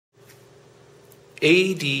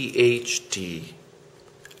ADHD,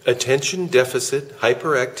 Attention Deficit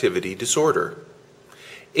Hyperactivity Disorder.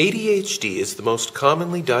 ADHD is the most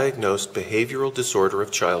commonly diagnosed behavioral disorder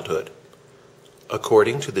of childhood.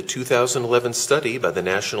 According to the 2011 study by the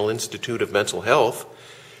National Institute of Mental Health,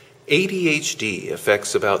 ADHD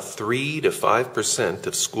affects about 3 to 5%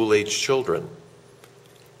 of school-age children.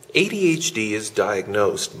 ADHD is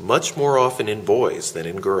diagnosed much more often in boys than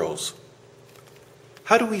in girls.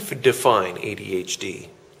 How do we define ADHD?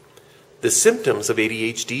 The symptoms of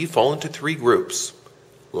ADHD fall into 3 groups: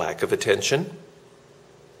 lack of attention,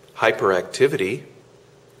 hyperactivity,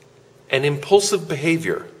 and impulsive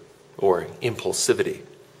behavior, or impulsivity.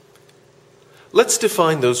 Let's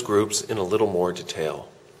define those groups in a little more detail.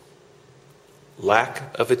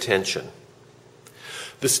 Lack of attention.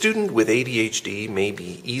 The student with ADHD may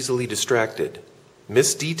be easily distracted,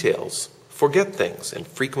 miss details, forget things, and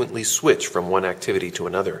frequently switch from one activity to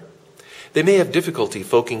another. They may have difficulty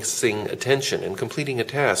focusing attention and completing a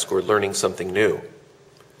task or learning something new.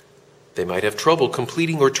 They might have trouble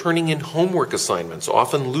completing or turning in homework assignments,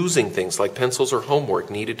 often losing things like pencils or homework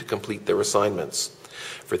needed to complete their assignments.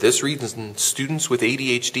 For this reason, students with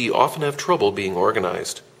ADHD often have trouble being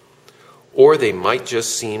organized, or they might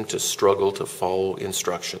just seem to struggle to follow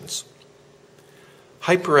instructions.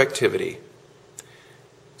 Hyperactivity.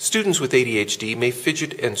 Students with ADHD may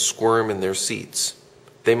fidget and squirm in their seats.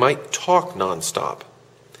 They might talk nonstop.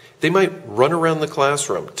 They might run around the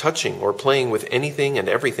classroom, touching or playing with anything and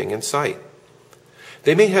everything in sight.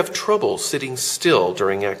 They may have trouble sitting still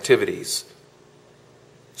during activities,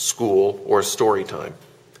 school, or story time.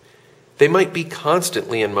 They might be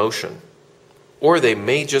constantly in motion, or they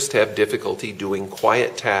may just have difficulty doing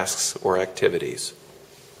quiet tasks or activities.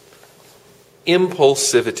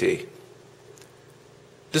 Impulsivity.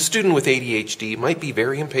 The student with ADHD might be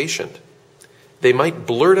very impatient. They might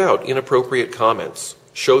blurt out inappropriate comments,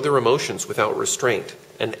 show their emotions without restraint,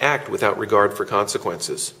 and act without regard for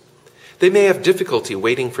consequences. They may have difficulty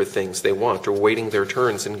waiting for things they want or waiting their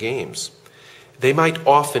turns in games. They might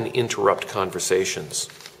often interrupt conversations.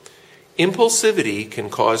 Impulsivity can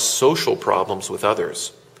cause social problems with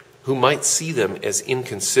others, who might see them as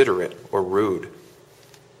inconsiderate or rude.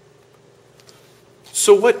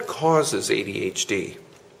 So what causes ADHD?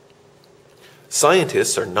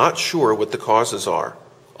 Scientists are not sure what the causes are,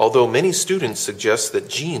 although many students suggest that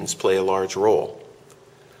genes play a large role.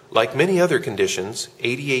 Like many other conditions,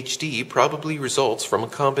 ADHD probably results from a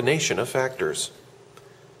combination of factors.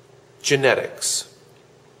 Genetics.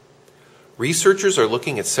 Researchers are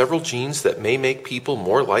looking at several genes that may make people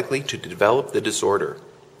more likely to develop the disorder.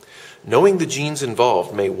 Knowing the genes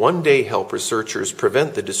involved may one day help researchers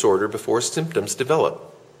prevent the disorder before symptoms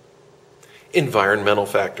develop. Environmental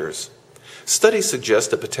factors. Studies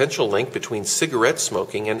suggest a potential link between cigarette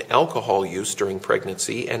smoking and alcohol use during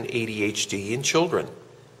pregnancy and ADHD in children.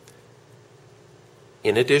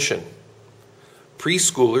 In addition,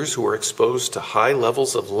 preschoolers who are exposed to high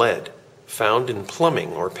levels of lead found in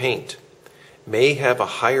plumbing or paint may have a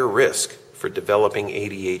higher risk for developing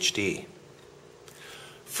ADHD.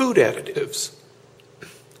 Food additives.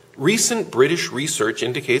 Recent British research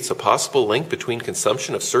indicates a possible link between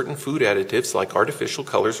consumption of certain food additives like artificial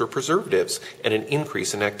colors or preservatives and an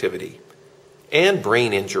increase in activity and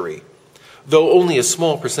brain injury, though only a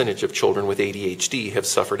small percentage of children with ADHD have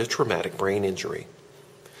suffered a traumatic brain injury.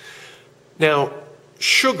 Now,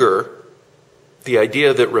 sugar, the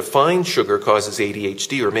idea that refined sugar causes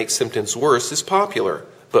ADHD or makes symptoms worse, is popular,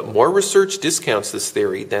 but more research discounts this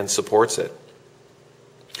theory than supports it.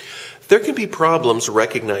 There can be problems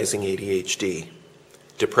recognizing ADHD.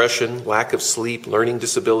 Depression, lack of sleep, learning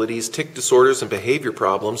disabilities, tic disorders, and behavior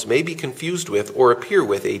problems may be confused with or appear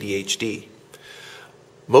with ADHD.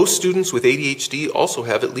 Most students with ADHD also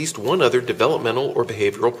have at least one other developmental or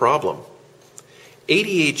behavioral problem.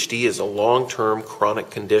 ADHD is a long-term chronic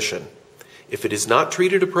condition. If it is not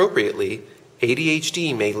treated appropriately,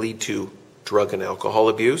 ADHD may lead to drug and alcohol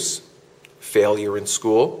abuse, failure in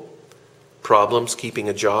school, problems keeping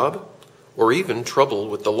a job, or even trouble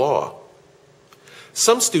with the law.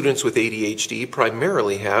 Some students with ADHD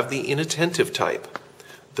primarily have the inattentive type.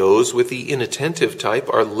 Those with the inattentive type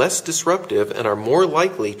are less disruptive and are more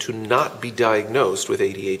likely to not be diagnosed with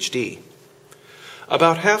ADHD.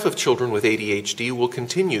 About half of children with ADHD will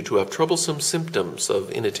continue to have troublesome symptoms of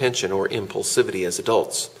inattention or impulsivity as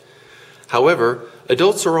adults. However,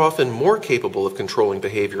 adults are often more capable of controlling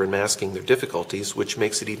behavior and masking their difficulties, which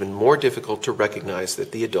makes it even more difficult to recognize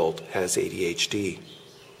that the adult has ADHD.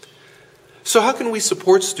 So how can we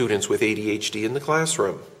support students with ADHD in the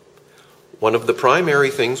classroom? One of the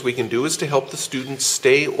primary things we can do is to help the students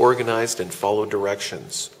stay organized and follow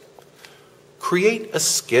directions. Create a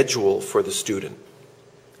schedule for the student.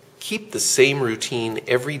 Keep the same routine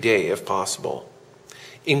every day if possible.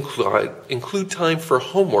 Include time for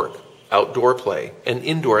homework, outdoor play, and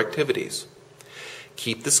indoor activities.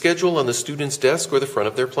 Keep the schedule on the student's desk or the front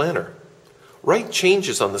of their planner. Write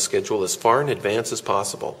changes on the schedule as far in advance as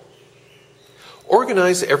possible.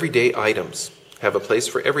 Organize everyday items. Have a place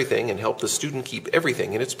for everything and help the student keep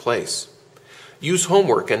everything in its place. Use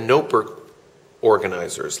homework and notebook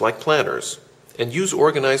organizers like planners, and use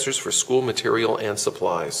organizers for school material and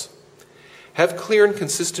supplies. Have clear and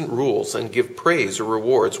consistent rules and give praise or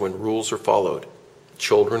rewards when rules are followed.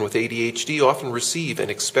 Children with ADHD often receive and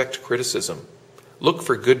expect criticism. Look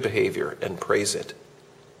for good behavior and praise it.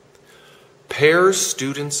 Pair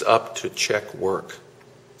students up to check work.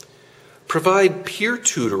 Provide peer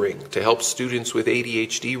tutoring to help students with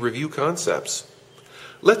ADHD review concepts.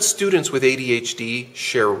 Let students with ADHD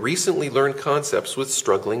share recently learned concepts with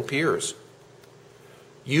struggling peers.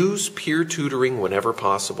 Use peer tutoring whenever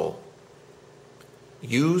possible.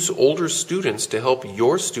 Use older students to help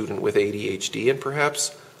your student with ADHD and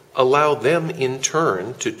perhaps allow them in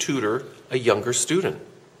turn to tutor a younger student.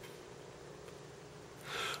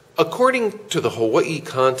 According to the Hawaii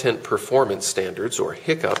Content Performance Standards, or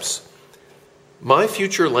HICCUPs, my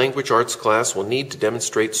future language arts class will need to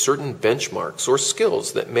demonstrate certain benchmarks or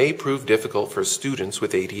skills that may prove difficult for students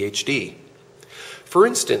with ADHD. For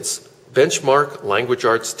instance, Benchmark Language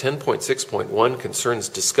Arts 10.6.1 concerns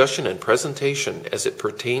discussion and presentation as it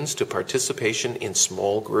pertains to participation in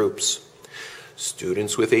small groups.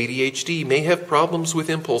 Students with ADHD may have problems with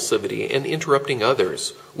impulsivity and interrupting others,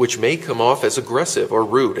 which may come off as aggressive or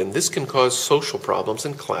rude, and this can cause social problems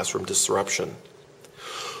and classroom disruption.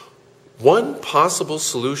 One possible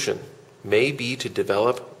solution may be to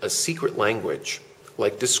develop a secret language,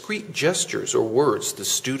 like discrete gestures or words the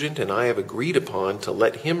student and I have agreed upon to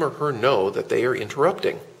let him or her know that they are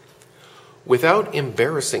interrupting, without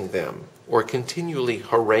embarrassing them or continually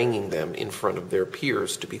haranguing them in front of their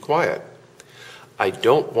peers to be quiet. I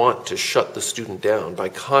don't want to shut the student down by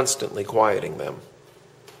constantly quieting them.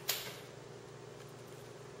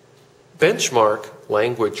 Benchmark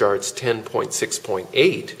Language Arts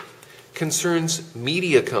 10.6.8 concerns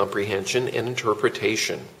media comprehension and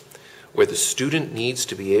interpretation, where the student needs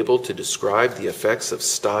to be able to describe the effects of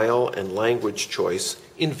style and language choice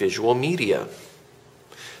in visual media.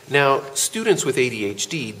 Now, students with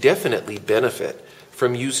ADHD definitely benefit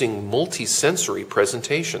from using multisensory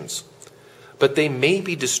presentations, but they may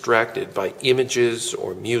be distracted by images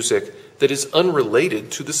or music that is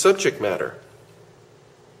unrelated to the subject matter.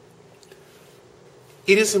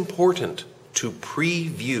 It is important to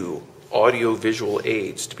preview audio-visual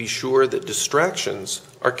aids to be sure that distractions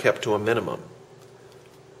are kept to a minimum.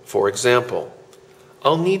 For example,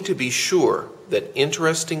 I'll need to be sure that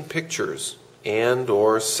interesting pictures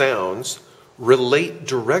and/or sounds relate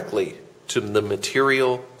directly to the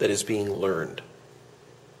material that is being learned.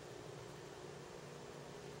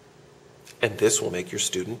 And this will make your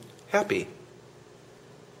student happy.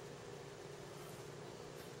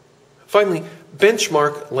 Finally,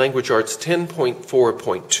 Benchmark Language Arts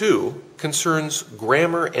 10.4.2 concerns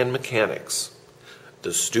grammar and mechanics.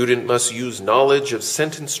 The student must use knowledge of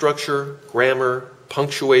sentence structure, grammar,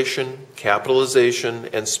 punctuation, capitalization,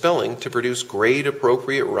 and spelling to produce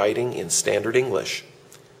grade-appropriate writing in standard English.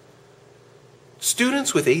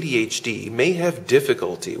 Students with ADHD may have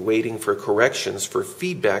difficulty waiting for corrections for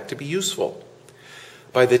feedback to be useful.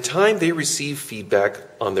 By the time they receive feedback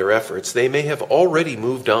on their efforts, they may have already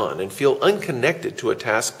moved on and feel unconnected to a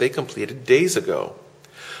task they completed days ago.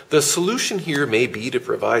 The solution here may be to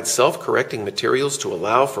provide self-correcting materials to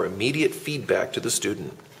allow for immediate feedback to the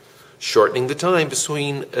student. Shortening the time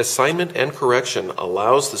between assignment and correction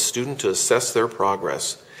allows the student to assess their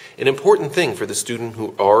progress, an important thing for the student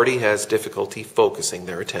who already has difficulty focusing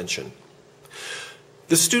their attention.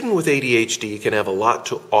 The student with ADHD can have a lot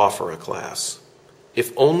to offer a class,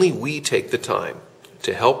 if only we take the time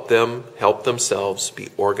to help them help themselves be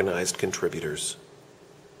organized contributors.